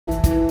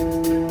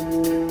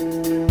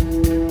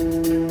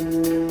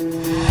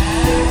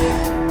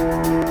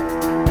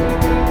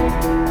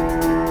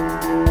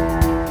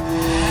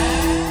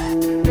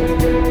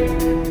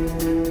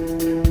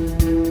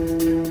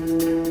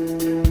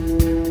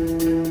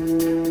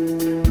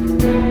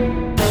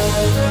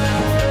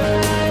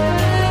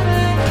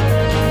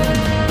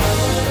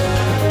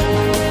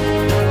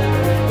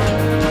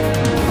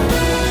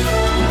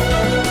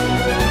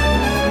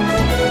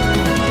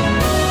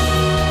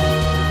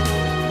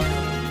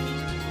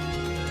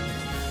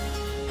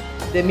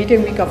The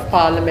meeting week of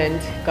Parliament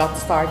got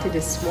started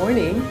this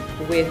morning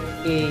with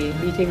a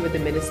meeting with the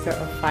Minister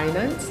of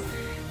Finance,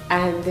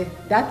 and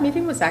that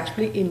meeting was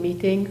actually a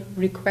meeting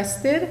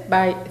requested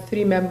by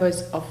 3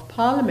 members of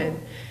Parliament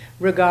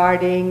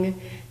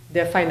regarding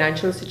the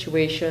financial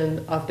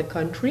situation of the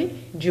country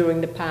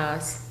during the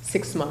past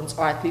 6 months,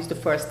 or at least the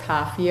first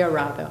half year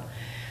rather.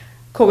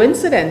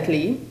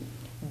 Coincidentally,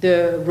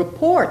 the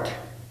report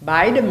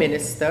by the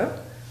Minister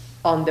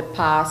on the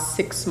past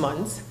 6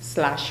 months /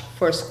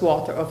 first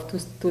quarter of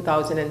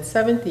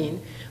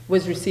 2017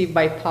 was received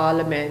by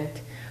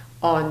Parliament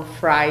on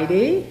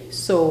Friday.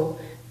 So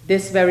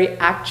this very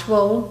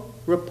actual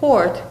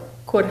report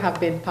could have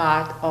been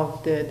part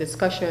of the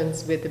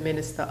discussions with the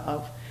Minister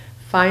of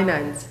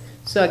Finance.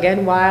 So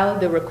again, while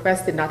the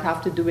request did not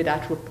have to do with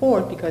that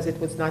report because it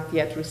was not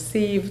yet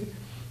received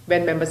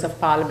when members of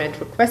Parliament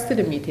requested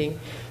a meeting,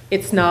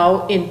 it's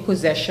now in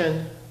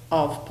possession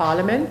of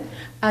Parliament,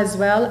 as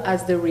well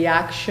as the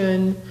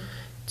reaction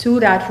to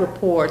that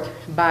report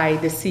by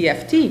the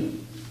CFT.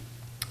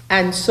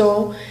 And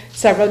so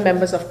several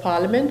members of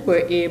Parliament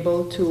were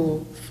able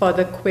to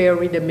further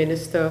query the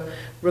Minister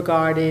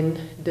regarding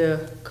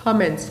the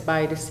comments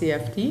by the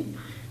CFT.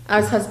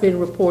 As has been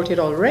reported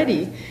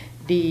already,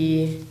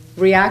 the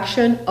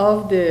reaction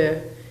of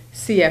the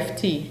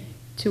CFT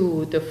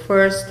to the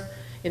first,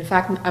 in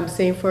fact, I'm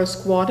saying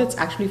first quarter, it's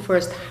actually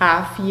first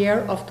half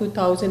year of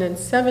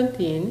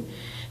 2017,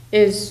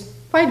 is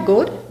quite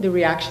good, the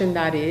reaction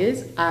that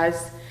is,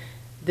 as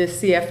the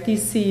CFT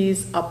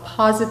sees a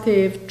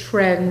positive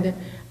trend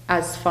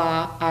as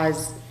far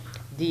as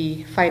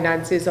the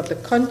finances of the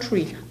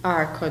country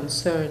are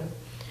concerned.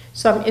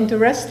 Some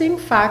interesting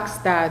facts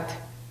that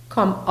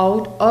come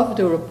out of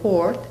the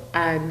report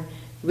and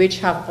which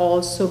have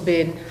also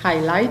been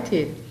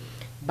highlighted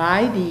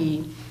by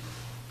the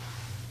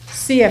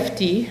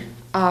CFT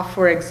are,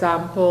 for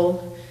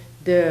example,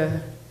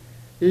 the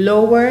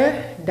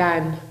lower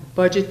than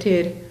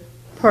budgeted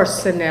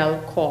personnel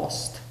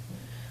cost.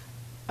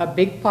 A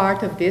big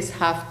part of this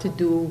have to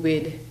do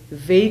with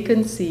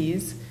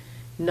vacancies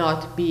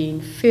not being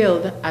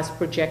filled as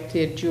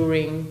projected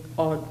during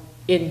or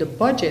in the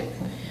budget.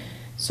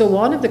 So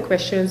one of the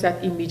questions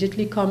that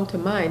immediately come to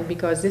mind,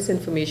 because this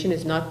information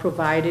is not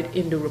provided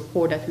in the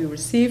report that we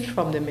received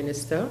from the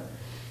Minister,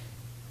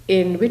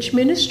 in which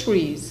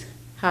ministries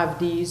have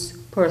these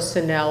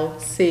personnel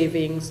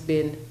savings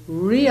been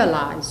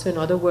realized? So in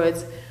other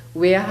words,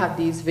 where have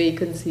these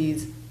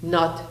vacancies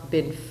not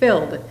been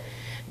filled?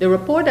 The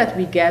report that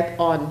we get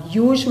on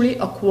usually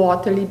a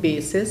quarterly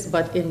basis,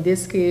 but in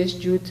this case,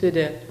 due to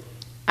the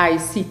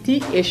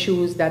ICT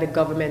issues that the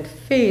government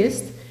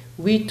faced,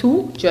 we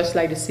too, just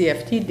like the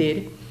CFT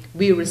did,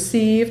 we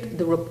received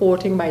the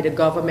reporting by the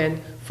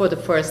government for the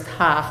first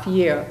half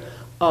year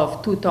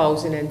of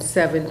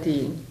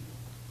 2017.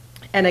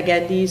 And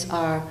again, these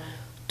are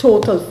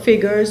total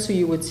figures, so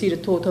you would see the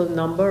total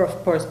number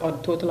of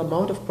total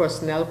amount of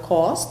personnel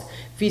cost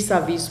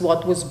vis-a-vis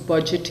what was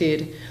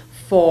budgeted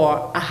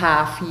for a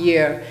half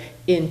year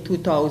in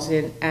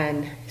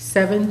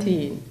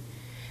 2017.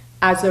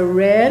 As a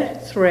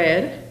red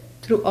thread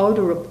throughout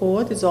the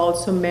report is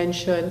also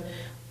mention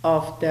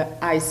of the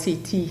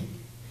ICT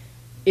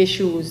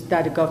issues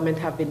that the government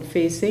have been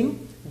facing.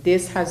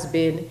 This has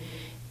been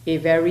a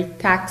very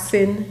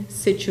taxing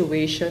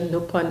situation, no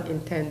pun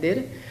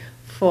intended,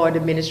 for the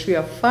Ministry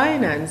of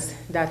Finance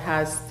that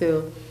has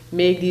to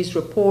make these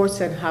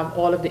reports and have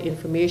all of the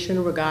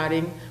information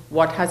regarding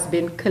what has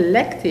been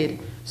collected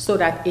so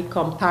that a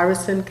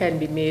comparison can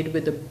be made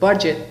with the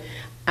budget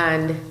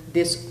and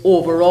this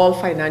overall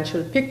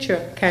financial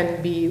picture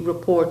can be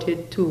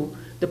reported to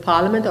the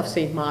Parliament of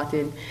St.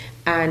 Martin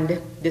and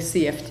the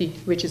CFT,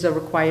 which is a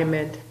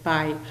requirement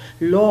by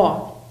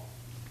law.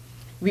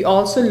 We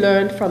also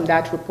learned from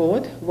that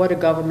report what the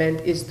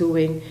government is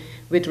doing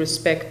with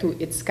respect to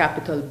its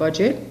capital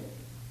budget.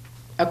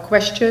 A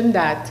question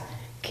that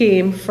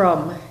came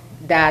from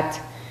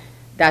that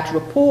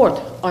report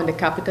on the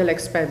capital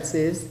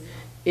expenses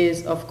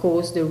is, of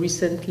course, the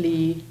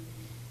recently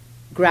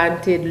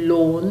granted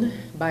loan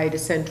by the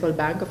Central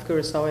Bank of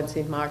Curaçao and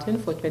St. Martin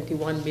for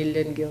 21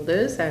 million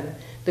guilders, and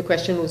the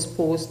question was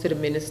posed to the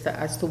Minister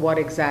as to what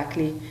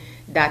exactly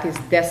that is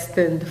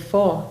destined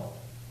for.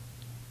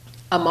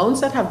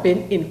 Amounts that have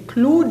been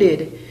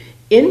included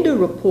in the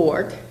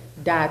report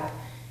that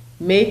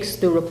makes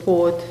the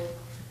report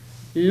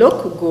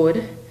look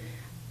good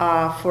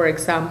are, for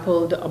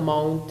example, the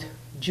amount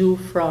due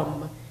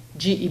from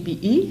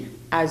GEBE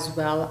as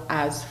well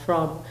as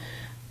from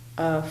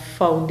a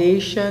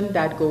foundation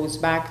that goes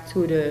back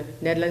to the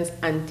Netherlands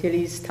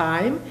Antilles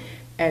time,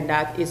 and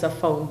that is a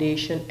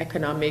Foundation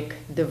Economic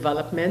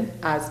Development,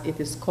 as it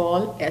is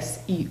called,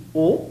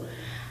 SEO.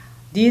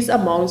 These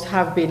amounts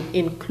have been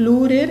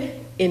included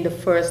in the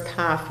first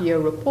half year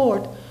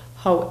report.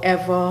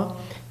 However,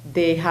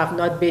 they have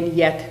not been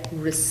yet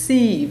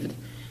received.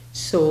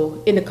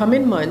 So in the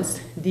coming months,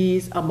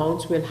 these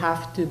amounts will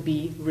have to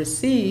be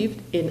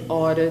received in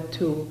order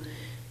to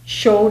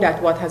show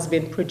that what has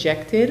been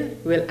projected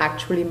will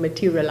actually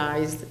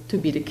materialize to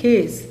be the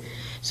case.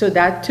 So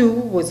that too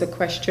was a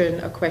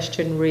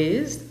question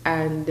raised,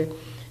 and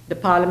the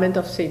Parliament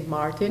of St.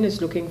 Martin is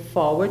looking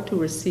forward to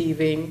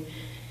receiving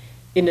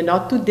in the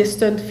not too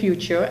distant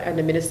future, and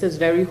the minister is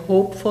very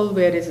hopeful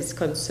where this is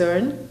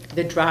concerned,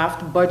 the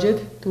draft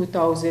budget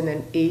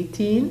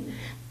 2018,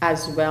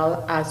 as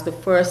well as the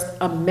first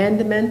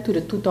amendment to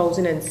the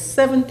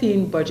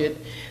 2017 budget,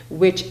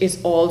 which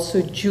is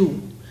also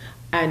due,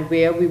 and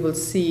where we will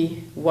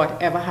see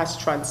whatever has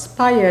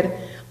transpired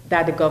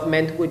that the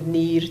government would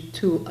need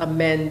to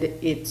amend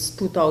its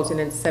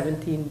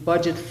 2017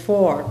 budget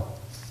for.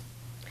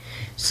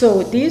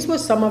 So these were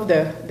some of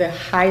the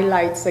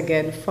highlights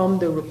again from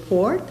the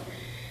report.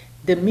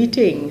 The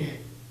meeting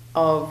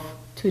of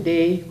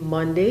today,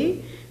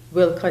 Monday,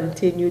 will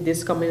continue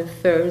this coming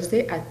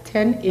Thursday at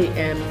 10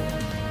 a.m.,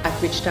 at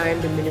which time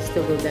the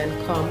minister will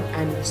then come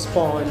and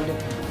respond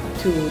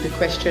to the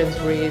questions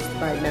raised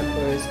by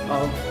members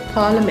of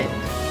Parliament.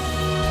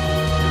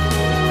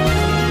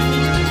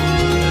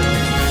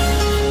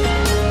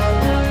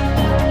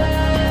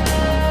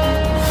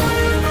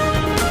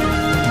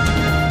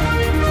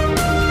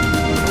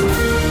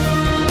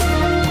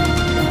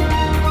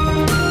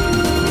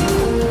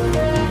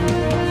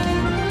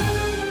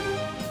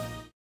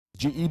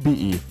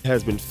 GEBE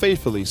has been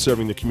faithfully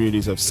serving the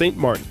communities of St.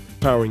 Martin,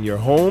 powering your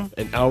home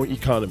and our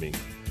economy.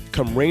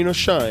 Come rain or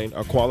shine,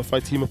 our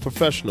qualified team of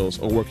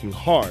professionals are working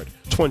hard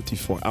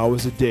 24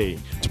 hours a day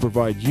to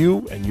provide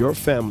you and your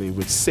family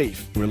with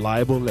safe,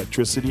 reliable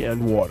electricity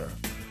and water.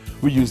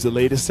 We use the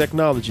latest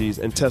technologies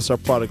and test our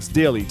products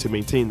daily to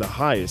maintain the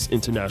highest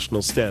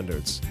international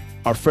standards.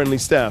 Our friendly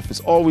staff is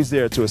always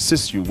there to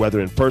assist you, whether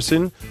in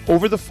person,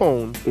 over the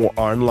phone, or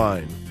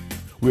online.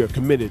 We are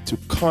committed to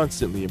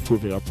constantly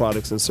improving our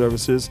products and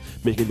services,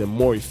 making them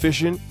more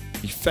efficient,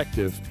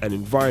 effective, and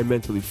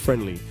environmentally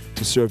friendly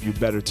to serve you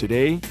better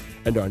today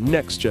and our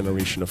next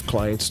generation of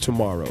clients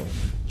tomorrow.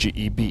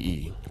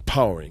 GEBE,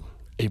 powering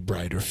a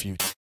brighter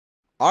future.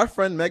 Our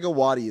friend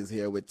Megawati is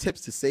here with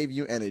tips to save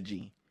you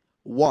energy.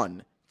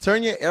 1.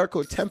 Turn your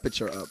airco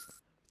temperature up.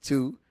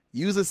 2.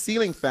 Use a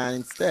ceiling fan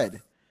instead.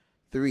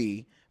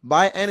 3.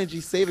 Buy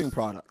energy-saving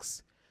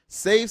products.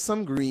 Save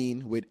some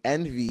green with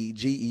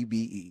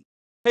NVGEBE.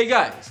 Hey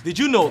guys, did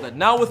you know that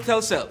now with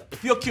Telcel,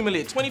 if you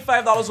accumulate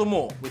 $25 or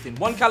more within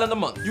one calendar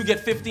month, you get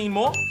 15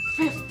 more?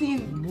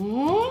 15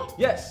 more?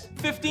 Yes,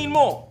 15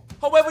 more.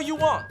 However you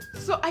want.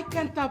 So I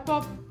can top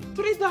up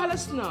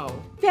 $3 now,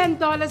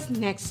 $10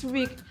 next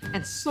week,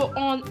 and so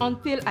on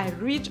until I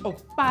reach or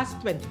pass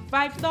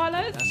 $25?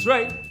 That's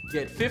right.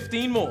 Get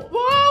 15 more.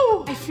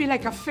 Wow! I feel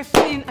like a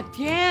 15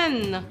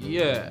 again.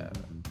 Yeah.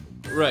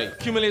 Right.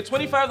 Accumulate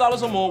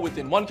 $25 or more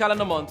within one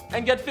calendar month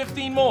and get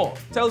 15 more.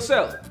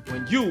 Telcel,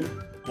 when you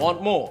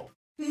want more.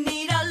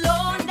 Need a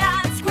loan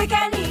that's quick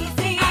and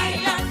easy.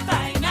 Island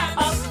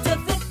Finance. Up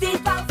to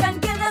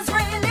 50,000 guineas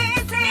really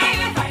easy.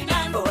 Island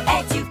Finance. For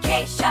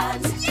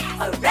education,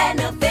 yeah. A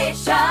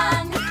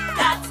renovation.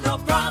 That's no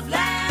problem.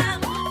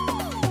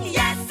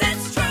 Yes,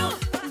 it's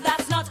true.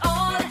 That's not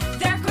all.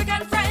 They're quick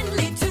and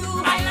friendly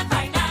too. Island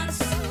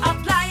Finance.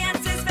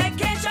 Appliances,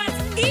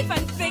 vacations,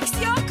 even fix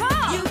your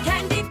car. You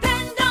can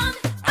depend on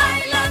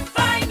Island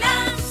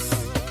Finance.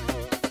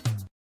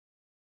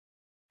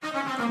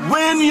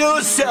 Win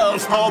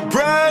yourself a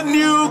brand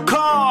new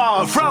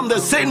car from the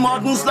St.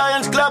 Martin's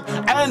Lions Club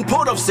and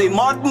Port of St.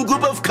 Martin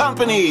Group of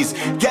Companies.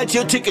 Get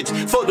your tickets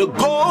for the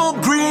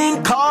Gold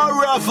Green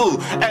Car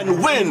Raffle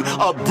and win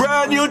a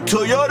brand new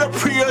Toyota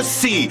Prius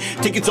C.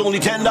 Tickets only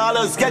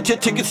 $10. Get your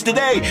tickets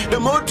today. The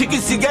more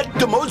tickets you get,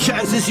 the more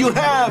chances you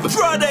have.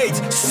 Friday,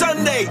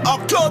 Sunday,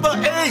 October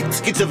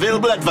 8th. It's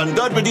available at Van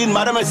Godberdeen,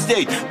 Madam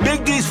Estate.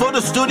 Big D's Photo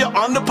Studio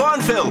on the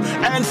Pondville.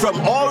 And from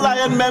all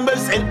Lion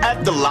members and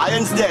at the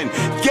Lions Den.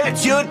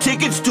 Get your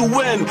tickets to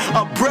win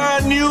a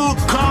brand new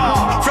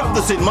car from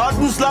the St.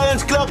 Martin's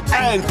Lions Club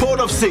and Port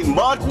of St.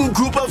 Martin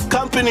Group of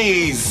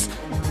Companies.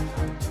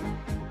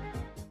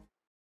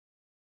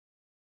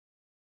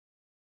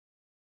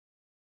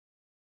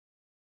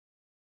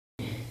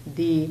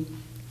 The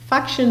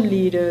faction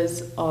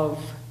leaders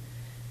of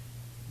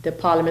the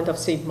Parliament of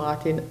St.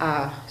 Martin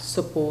are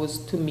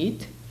supposed to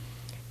meet.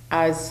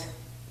 As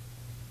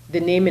the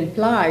name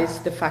implies,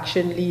 the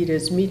faction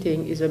leaders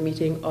meeting is a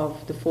meeting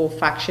of the 4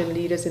 faction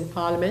leaders in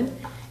Parliament.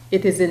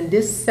 It is in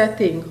this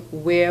setting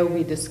where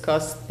we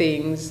discuss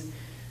things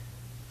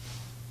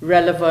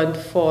relevant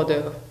for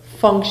the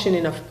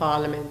functioning of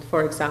Parliament.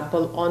 For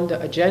example, on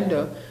the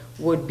agenda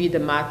would be the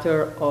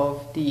matter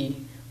of the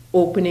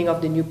opening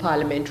of the new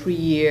parliamentary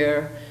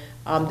year,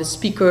 the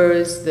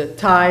speakers, the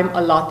time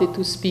allotted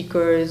to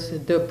speakers,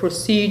 the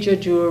procedure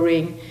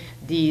during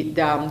the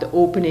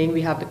opening.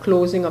 We have the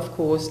closing, of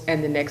course,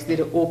 and the next day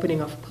the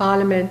opening of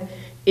Parliament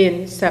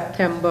in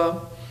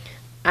September.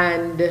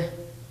 And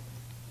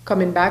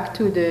coming back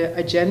to the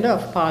agenda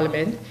of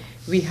Parliament,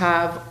 we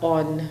have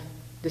on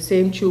the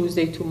same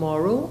Tuesday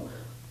tomorrow,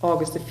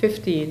 August the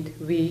 15th,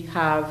 we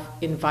have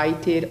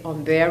invited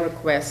on their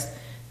request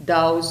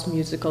Dow's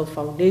Musical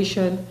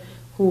Foundation,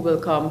 who will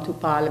come to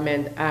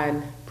Parliament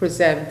and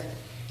present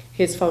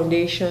his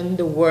foundation,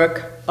 the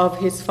work of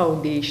his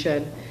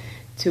foundation,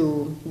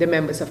 to the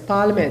members of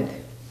parliament.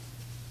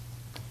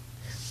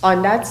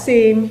 On that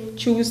same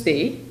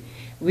Tuesday,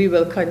 we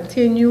will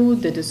continue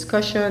the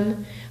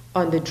discussion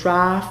on the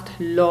draft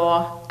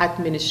law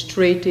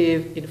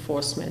administrative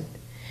enforcement.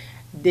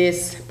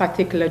 This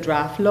particular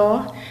draft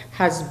law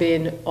has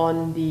been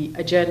on the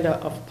agenda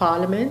of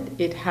Parliament.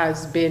 It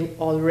has been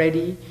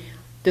already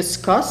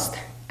discussed,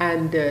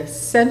 and the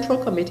Central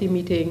Committee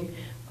meeting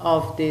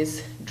of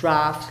this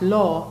draft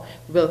law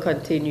will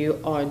continue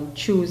on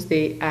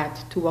Tuesday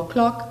at 2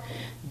 o'clock.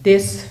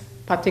 This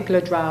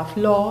particular draft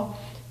law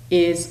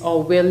is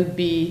or will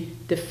be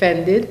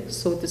defended,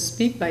 so to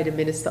speak, by the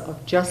Minister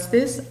of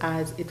Justice,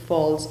 as it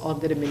falls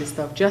under the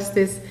Minister of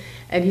Justice,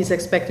 and he's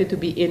expected to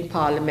be in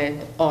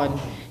Parliament on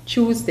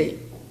Tuesday.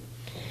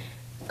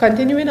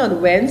 Continuing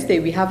on Wednesday,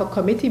 we have a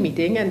committee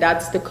meeting, and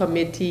that's the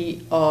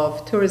Committee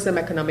of Tourism,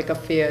 Economic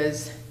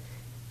Affairs,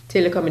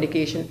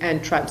 Telecommunication,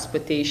 and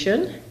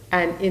Transportation.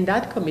 And in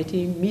that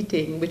committee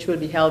meeting, which will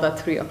be held at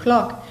 3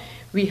 o'clock,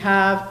 we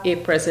have a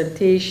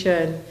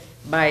presentation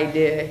by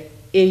the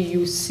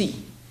AUC,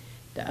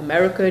 the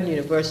American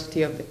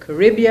University of the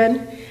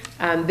Caribbean,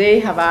 and they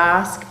have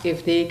asked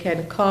if they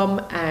can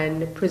come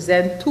and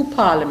present to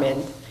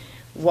Parliament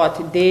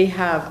what they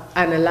have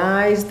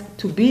analyzed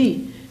to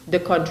be the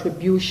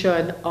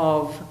contribution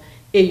of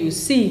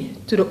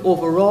AUC to the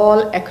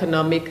overall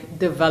economic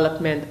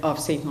development of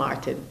St.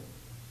 Martin.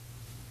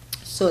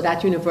 So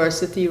that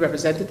university,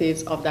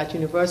 representatives of that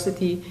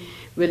university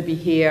will be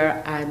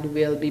here and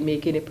will be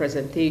making a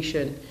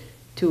presentation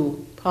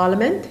to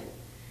Parliament.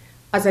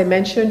 As I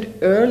mentioned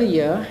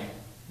earlier,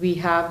 we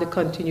have the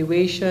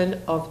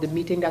continuation of the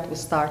meeting that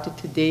was started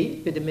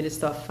today with the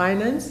Minister of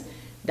Finance.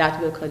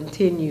 That will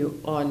continue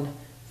on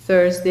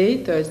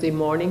Thursday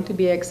morning to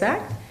be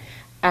exact.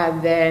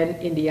 And then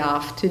in the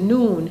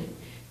afternoon,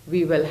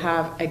 we will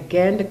have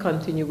again the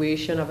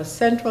continuation of a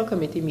Central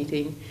Committee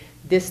meeting,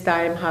 this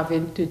time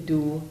having to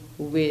do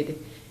with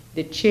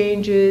the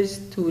changes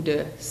to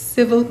the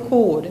Civil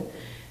Code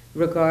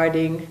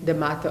regarding the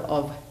matter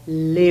of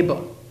labor.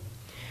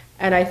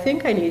 And I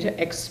think I need to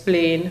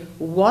explain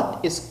what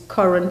is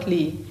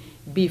currently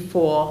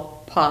before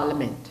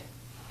Parliament.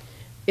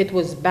 It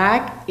was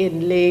back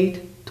in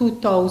late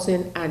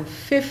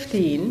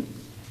 2015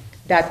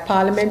 that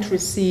Parliament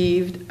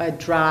received a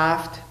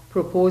draft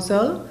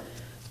proposal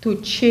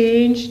to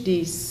change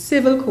the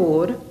Civil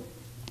Code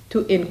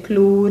to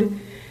include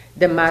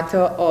the matter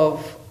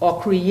of,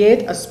 or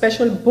create a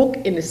special book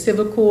in the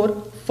Civil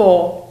Code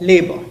for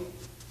labor.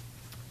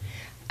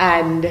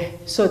 And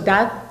so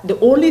that the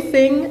only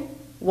thing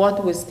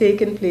what was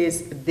taking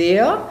place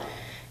there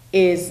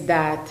is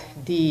that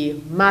the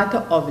matter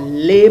of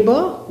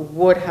labor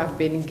would have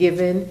been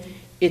given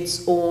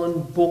its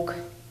own book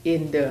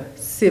in the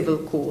Civil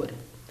Code.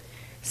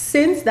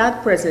 Since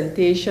that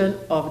presentation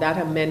of that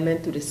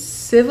amendment to the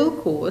Civil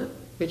Code,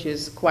 which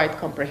is quite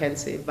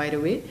comprehensive, by the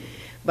way,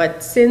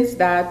 but since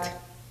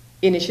that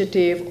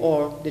initiative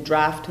or the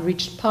draft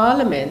reached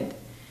Parliament,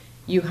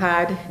 you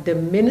had the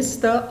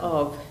Minister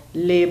of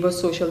Labor,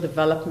 Social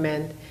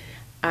Development,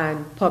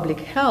 and Public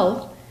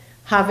Health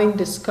having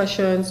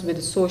discussions with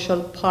the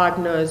social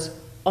partners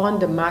on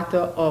the matter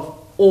of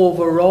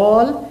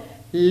overall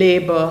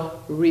labor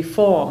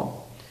reform.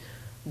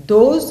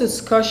 Those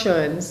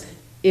discussions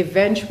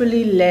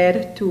eventually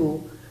led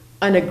to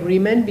an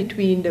agreement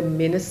between the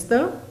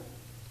minister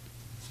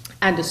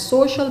and the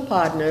social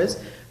partners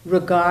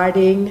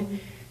regarding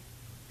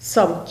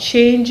some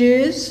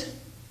changes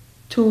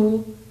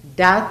to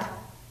that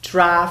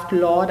draft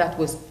law that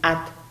was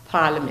at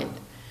Parliament.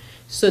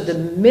 So the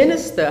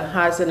minister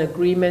has an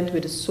agreement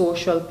with the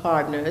social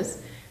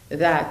partners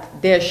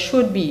that there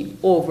should be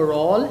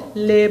overall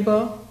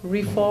labor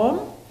reform.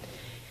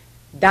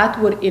 That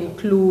would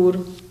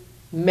include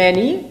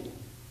many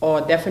or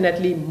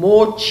definitely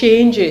more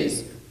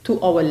changes to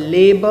our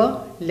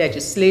labor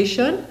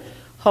legislation.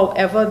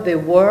 However, there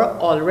were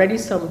already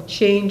some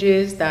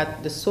changes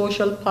that the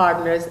social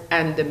partners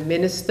and the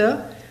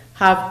minister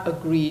have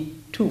agreed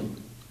to.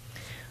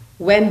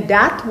 When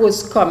that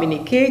was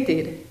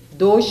communicated,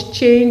 those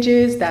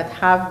changes that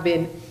have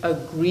been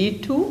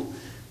agreed to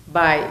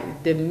by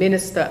the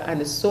minister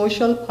and the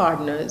social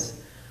partners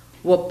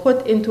were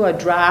put into a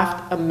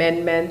draft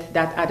amendment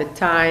that at the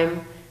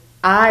time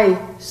I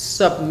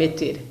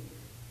submitted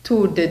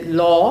to the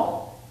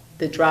law,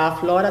 the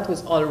draft law that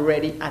was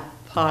already at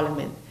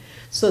Parliament.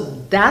 So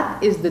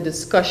that is the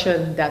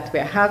discussion that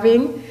we're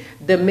having.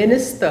 The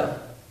minister,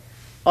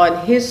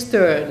 on his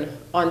turn,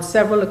 on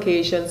several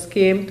occasions,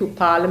 came to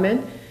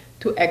Parliament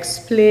to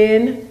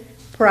explain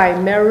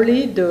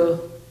primarily the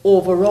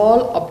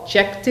overall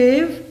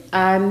objective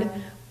and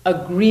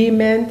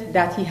agreement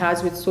that he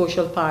has with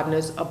social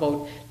partners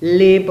about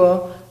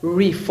labor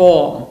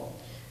reform.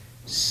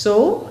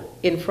 So,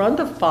 in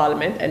front of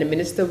Parliament, and the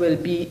minister will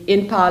be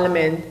in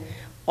Parliament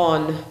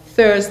on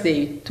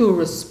Thursday to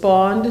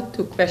respond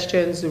to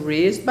questions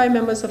raised by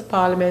members of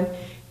Parliament,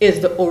 is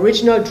the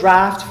original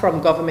draft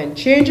from government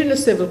changing the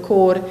Civil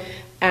Code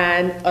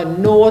and a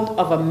note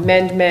of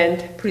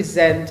amendment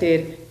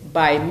presented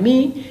by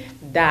me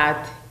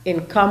that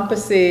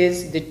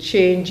encompasses the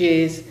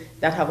changes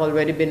that have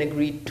already been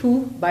agreed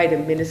to by the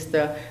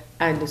minister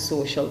and the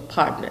social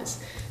partners.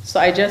 So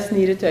I just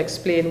needed to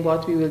explain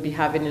what we will be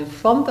having in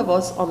front of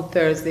us on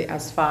Thursday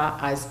as far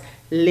as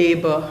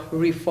labor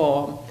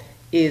reform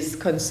is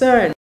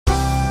concerned.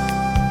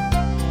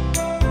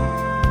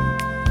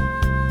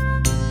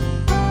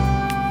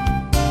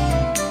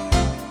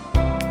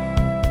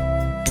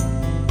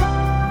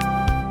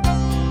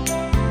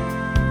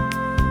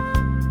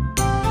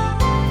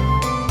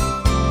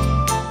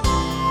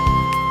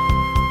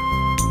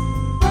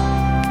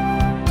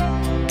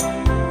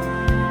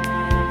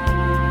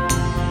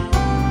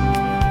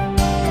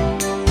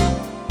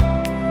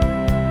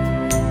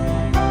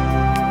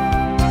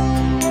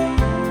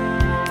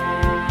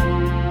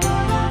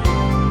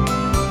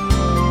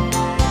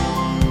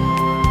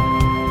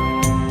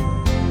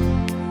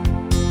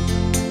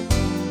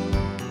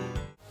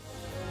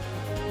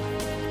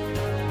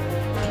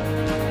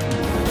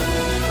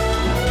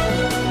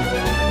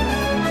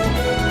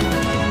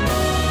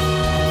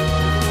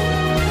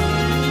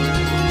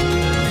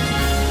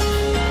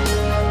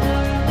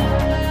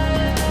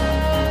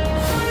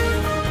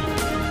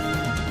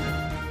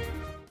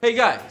 Hey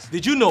guys,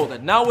 did you know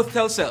that now with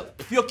Telcel,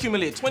 if you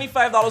accumulate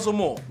 $25 or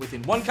more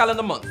within one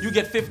calendar month, you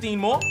get 15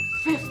 more?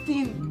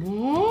 15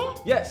 more?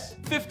 Yes,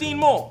 15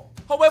 more.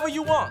 However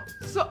you want.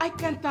 So I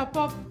can top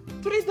up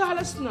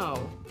 $3 now,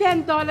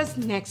 $10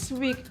 next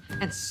week,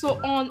 and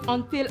so on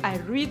until I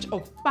reach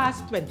or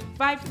pass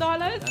 $25?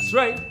 That's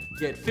right.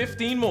 Get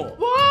 15 more.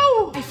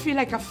 Wow! I feel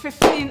like a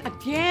 15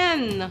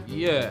 again.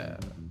 Yeah.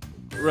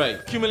 Right.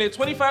 Accumulate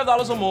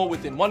 $25 or more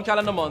within one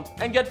calendar month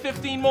and get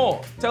 15 more.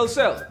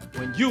 Telcel,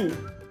 when you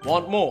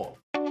want more.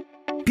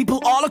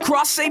 People all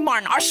across St.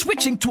 Martin are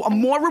switching to a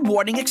more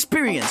rewarding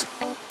experience.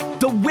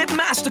 The WIB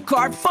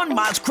MasterCard Fun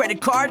Miles credit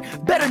card,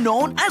 better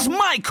known as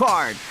My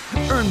Card.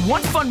 Earn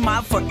 1 fun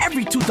mile for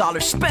every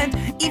 $2 spent,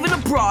 even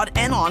abroad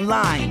and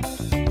online.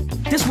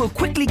 This will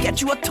quickly get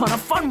you a ton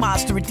of fun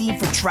miles to redeem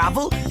for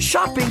travel,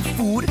 shopping,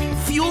 food,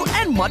 fuel,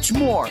 and much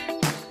more.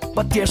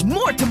 But there's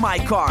more to My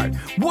Card.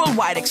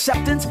 Worldwide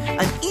acceptance,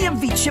 an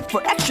EMV chip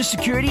for extra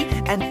security,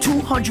 and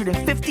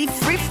 250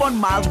 free fun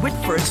miles with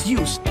first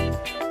use.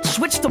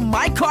 Switch to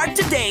My Card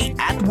today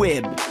at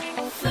WIB.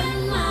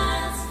 Fun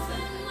miles,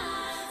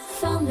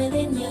 from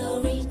within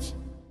your reach.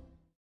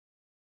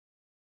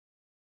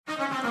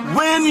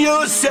 Win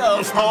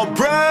yourself a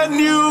brand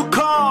new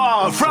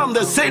car from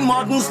the St.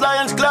 Martin's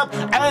Lions Club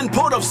and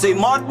Port of St.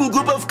 Martin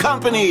Group of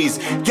Companies.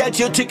 Get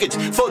your tickets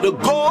for the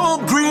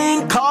Gold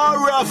Green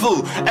Car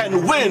Raffle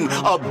and win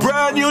a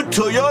brand new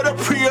Toyota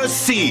Prius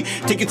C.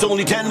 Tickets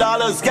only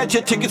 $10. Get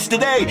your tickets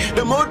today.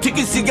 The more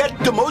tickets you get,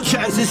 the more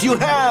chances you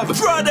have.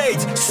 Draw date,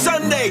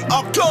 Sunday,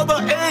 October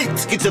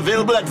 8th. It's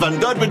available at Van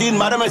Godwardine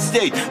Madam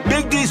Estate,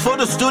 Big D's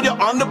Photo Studio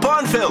on the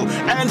Pondville,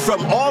 and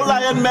from all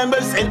Lion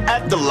members and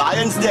at the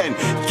Lions Den.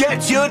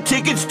 Get your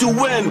tickets to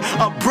win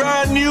a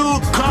brand new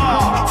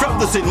car from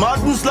the St.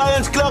 Martin's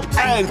Lions Club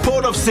and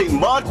Port of St.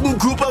 Martin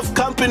Group of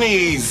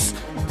Companies.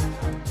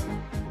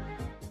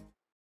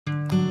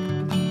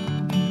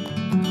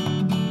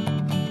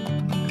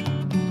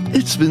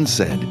 It's been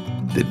said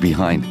that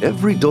behind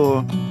every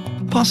door,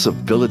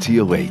 possibility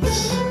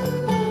awaits.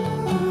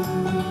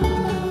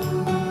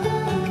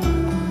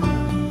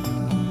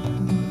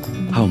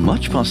 How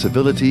much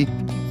possibility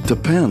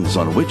depends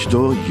on which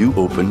door you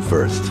open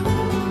first.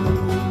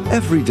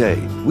 Every day,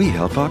 we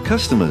help our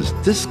customers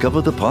discover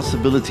the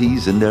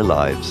possibilities in their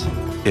lives.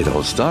 It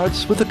all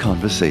starts with a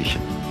conversation.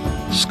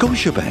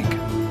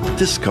 Scotiabank.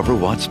 Discover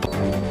what's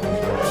possible.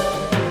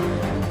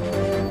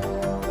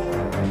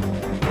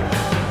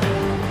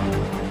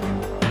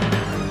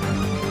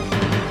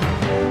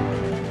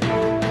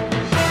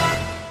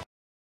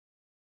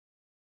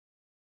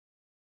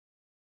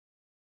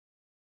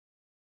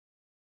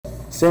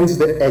 Since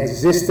the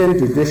existing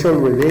judicial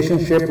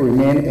relationship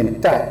remain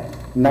intact,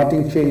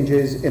 nothing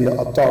changes in the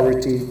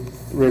authority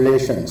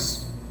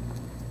relations.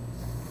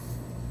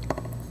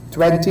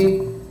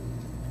 20.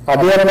 Are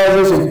there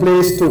measures in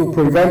place to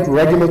prevent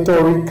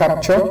regulatory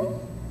capture,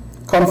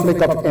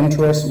 conflict of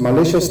interest,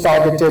 malicious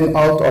targeting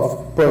out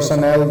of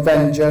personnel,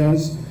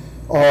 vengeance,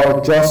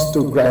 or just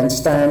to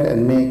grandstand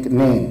and make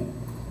name?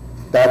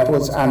 That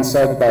was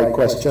answered by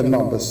question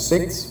number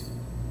 6.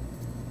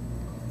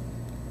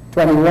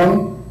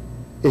 21.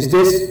 Is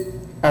this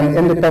an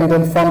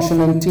independent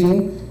functioning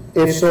team?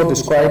 If so,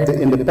 describe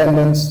the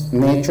independence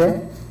nature.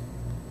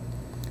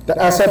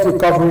 The asset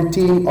recovery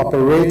team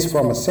operates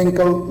from a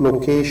single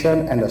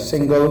location and a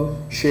single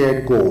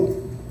shared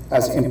goal.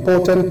 As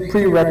important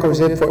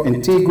prerequisite for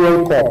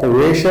integral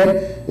cooperation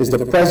is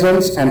the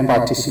presence and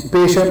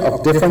participation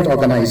of different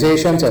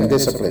organizations and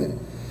disciplines.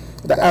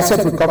 The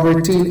asset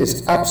recovery team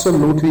is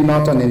absolutely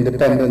not an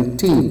independent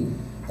team,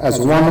 as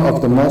one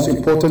of the most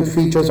important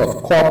features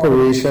of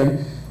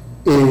cooperation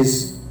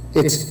is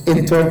its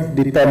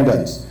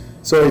interdependence.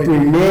 So it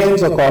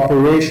remains a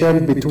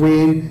cooperation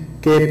between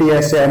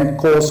KPSM,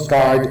 Coast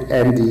Guard,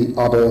 and the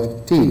other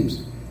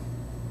teams.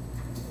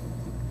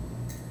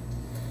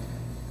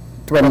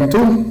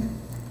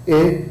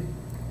 22A,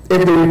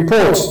 If the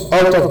reports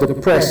out of the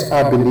press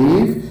are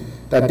believed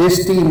that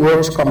this team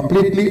works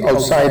completely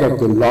outside of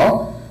the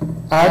law,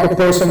 are the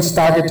persons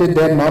targeted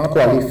then not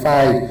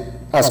qualified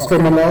as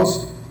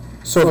criminals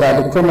so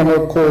that the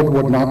criminal code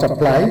would not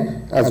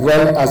apply, as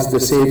well as the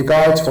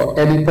safeguards for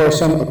any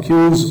person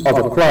accused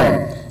of a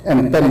crime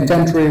and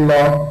penitentiary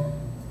law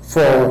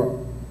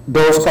for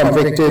those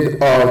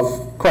convicted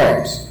of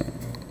crimes?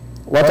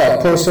 What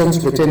are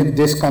persons within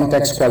this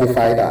context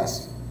qualified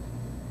as?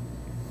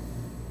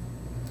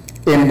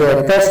 In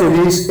the press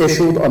release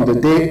issued on the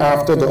day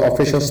after the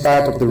official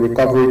start of the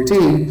recovery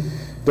team,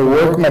 the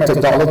work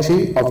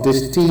methodology of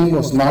this team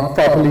was not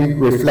properly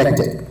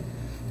reflected,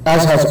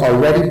 as has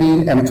already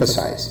been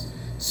emphasized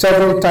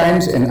several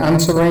times in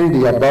answering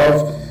the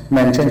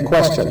above-mentioned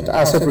question. The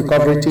asset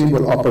recovery team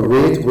will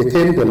operate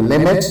within the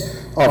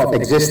limits of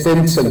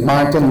existing St.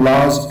 Martin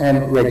laws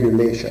and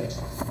regulations.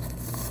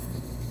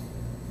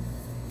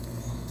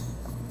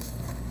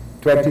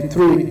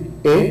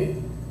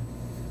 23A.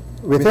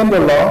 Within the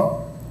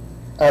law,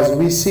 as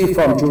we see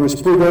from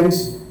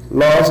jurisprudence,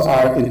 laws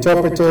are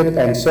interpreted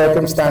and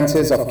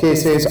circumstances of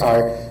cases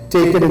are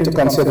taken into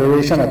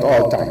consideration at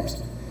all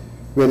times.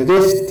 Will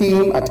this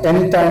team at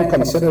any time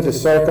consider the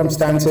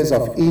circumstances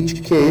of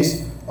each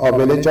case, or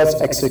will it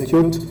just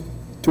execute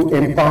to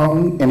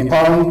impound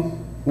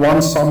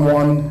once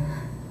someone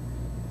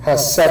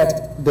has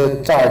set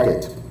the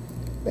target?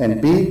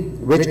 And B,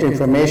 which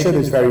information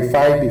is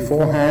verified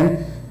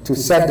beforehand to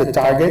set the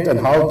target, and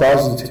how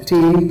does the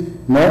team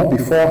know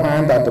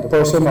beforehand that the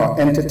person or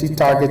entity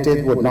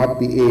targeted would not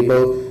be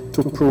able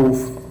to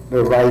prove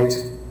the right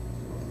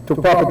to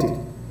property?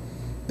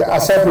 The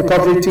asset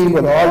recovery team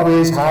will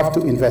always have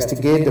to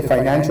investigate the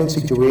financial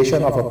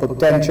situation of a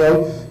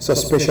potential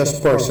suspicious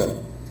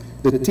person.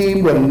 The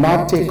team will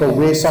not take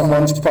away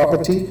someone's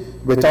property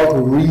without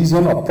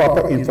reason or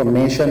proper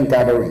information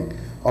gathering.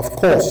 Of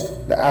course,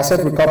 the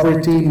asset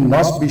recovery team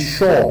must be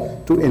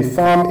sure to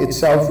inform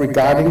itself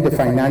regarding the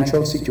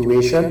financial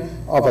situation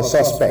of a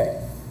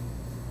suspect.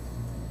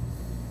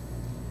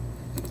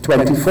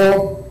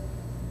 24.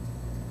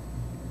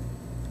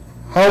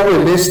 How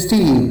will this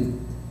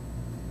team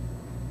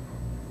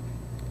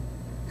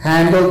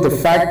handle the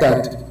fact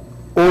that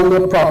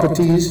older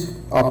properties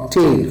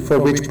obtained for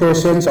which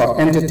persons or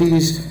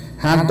entities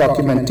have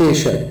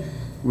documentation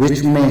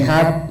which may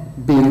have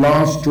been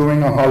launched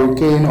during a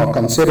hurricane, or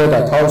consider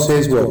that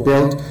houses were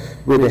built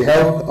with the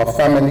help of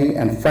family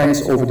and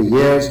friends over the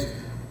years,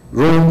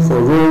 room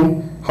for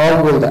room?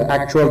 How will the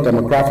actual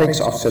demographics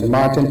of St.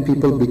 Martin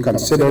people be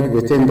considered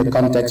within the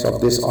context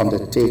of this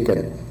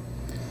undertaking?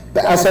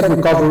 The asset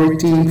recovery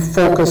team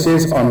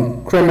focuses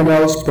on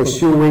criminals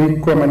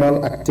pursuing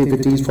criminal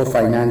activities for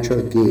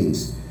financial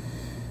gains.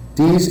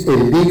 These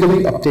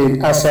illegally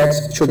obtained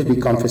assets should be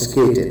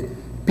confiscated.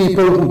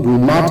 People who do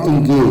not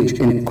engage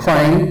in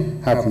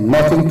crime have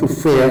nothing to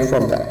fear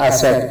from the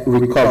asset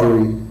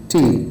recovery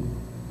team.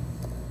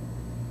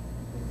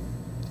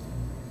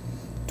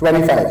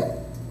 25.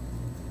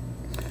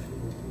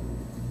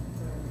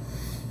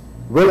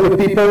 Will the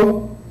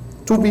people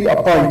to be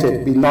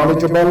appointed be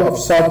knowledgeable of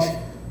such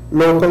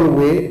local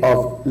way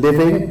of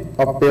living,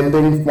 of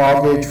building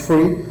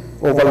mortgage-free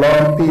over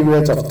long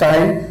periods of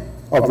time,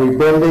 of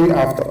rebuilding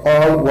after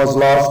all was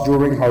lost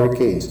during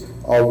hurricanes?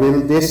 Or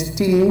will this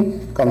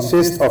team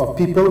consist of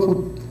people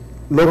who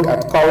look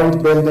at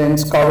current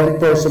buildings, current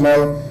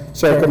personnel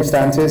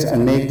circumstances,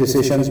 and make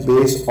decisions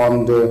based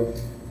on the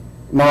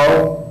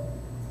now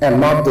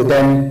and not the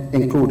then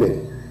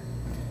included?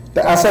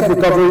 The asset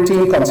recovery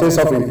team consists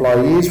of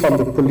employees from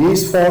the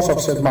police force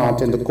of St.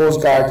 Martin, the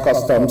Coast Guard,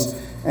 Customs,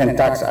 and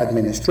Tax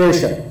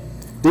Administration.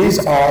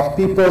 These are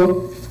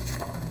people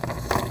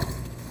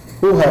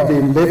who have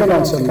been living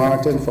on St.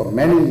 Martin for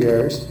many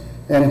years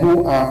and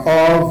who are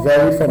all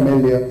very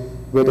familiar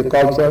with the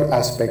cultural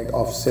aspect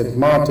of St.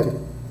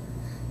 Martin.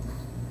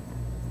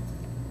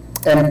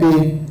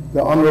 MP,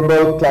 the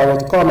Honorable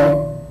Claret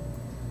Connor,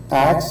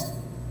 asked,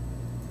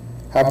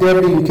 have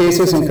there been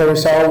cases in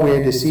Curacao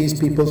where they seized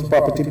people's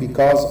property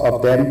because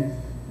of them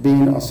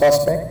being a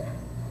suspect?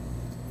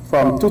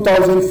 From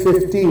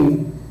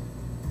 2015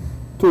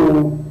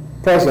 to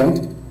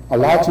present, a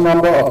large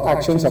number of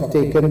actions have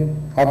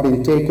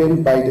been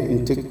taken by the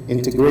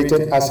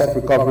Integrated Asset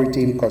Recovery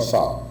Team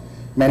Curacao.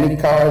 Many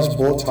cars,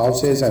 boats,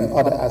 houses, and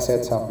other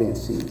assets have been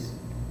seized.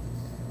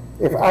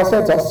 If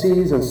assets are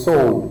seized and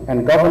sold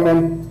and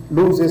government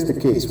loses the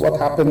case, what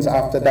happens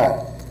after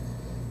that?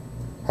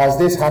 Has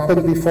this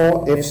happened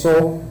before? If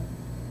so,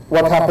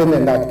 what happened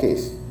in that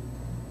case?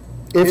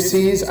 If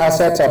seized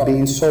assets are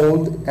being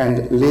sold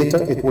and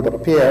later it would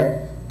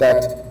appear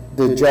that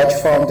the judge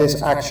found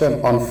this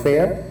action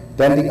unfair,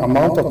 then the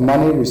amount of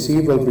money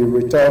received will be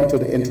returned to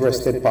the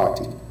interested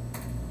party.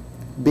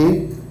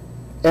 B,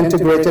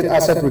 Integrated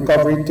Asset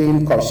Recovery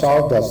Team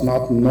Curacao does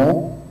not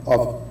know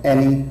of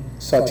any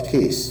such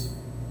case.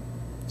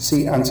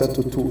 See answer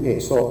to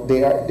 2A. So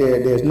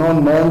there's no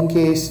known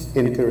case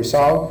in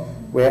Curacao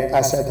where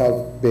assets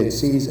have been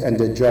seized and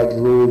the judge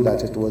ruled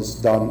that it was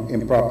done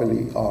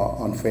improperly or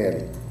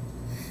unfairly.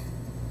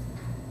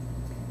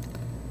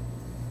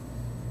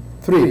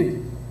 3.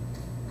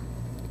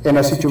 In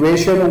a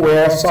situation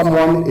where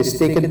someone is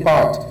taking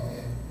part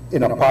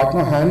in a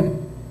partner hand,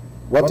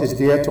 what is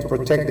there to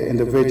protect the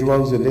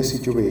individuals in this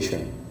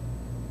situation?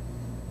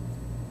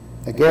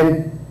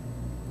 Again,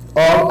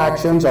 all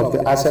actions of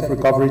the asset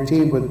recovery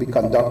team will be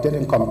conducted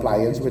in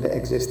compliance with the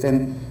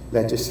existing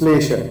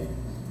legislation.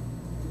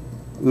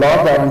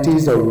 Law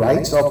guarantees the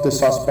rights of the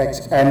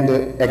suspects and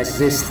the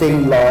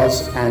existing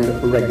laws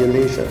and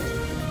regulations.